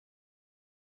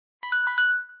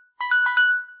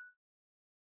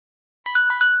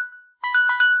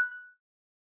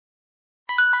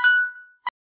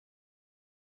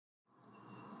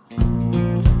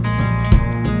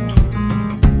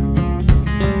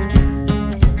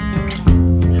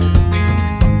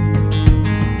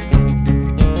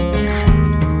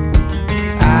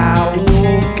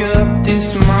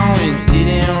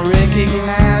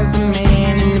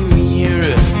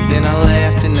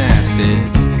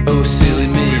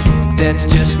that's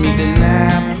just me. Then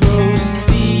I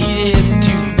proceeded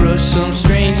to brush some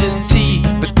stranger's teeth,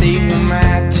 but they were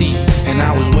my teeth, and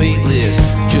I was weightless,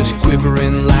 just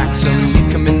quivering like some leaf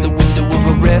come in the window of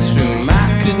a restroom.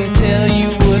 I couldn't tell you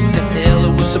what the hell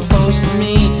it was supposed to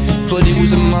mean, but it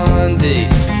was a Monday,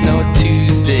 no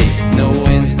Tuesday, no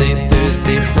Wednesday,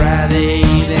 Thursday, Friday.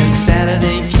 Then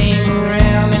Saturday came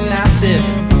around and I said,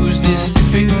 who's this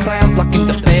stupid clown blocking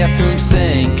the bathroom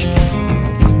sink?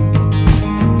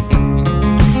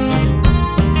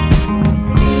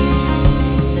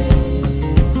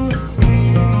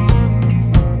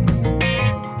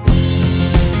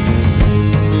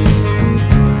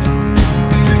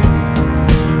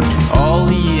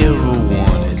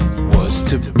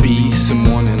 To be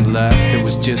someone in life that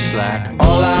was just like,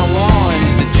 all I want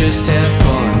is to just have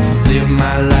fun, live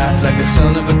my life like the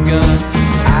son of a gun.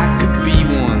 I could be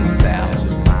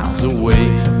 1,000 miles away,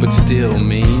 but still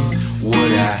mean what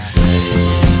I say.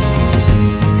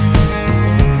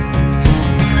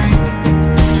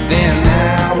 Then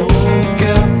I woke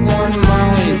up one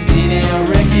morning, didn't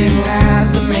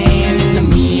recognize the man in the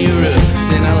mirror.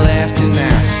 Then I laughed and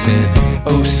I said,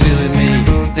 oh silly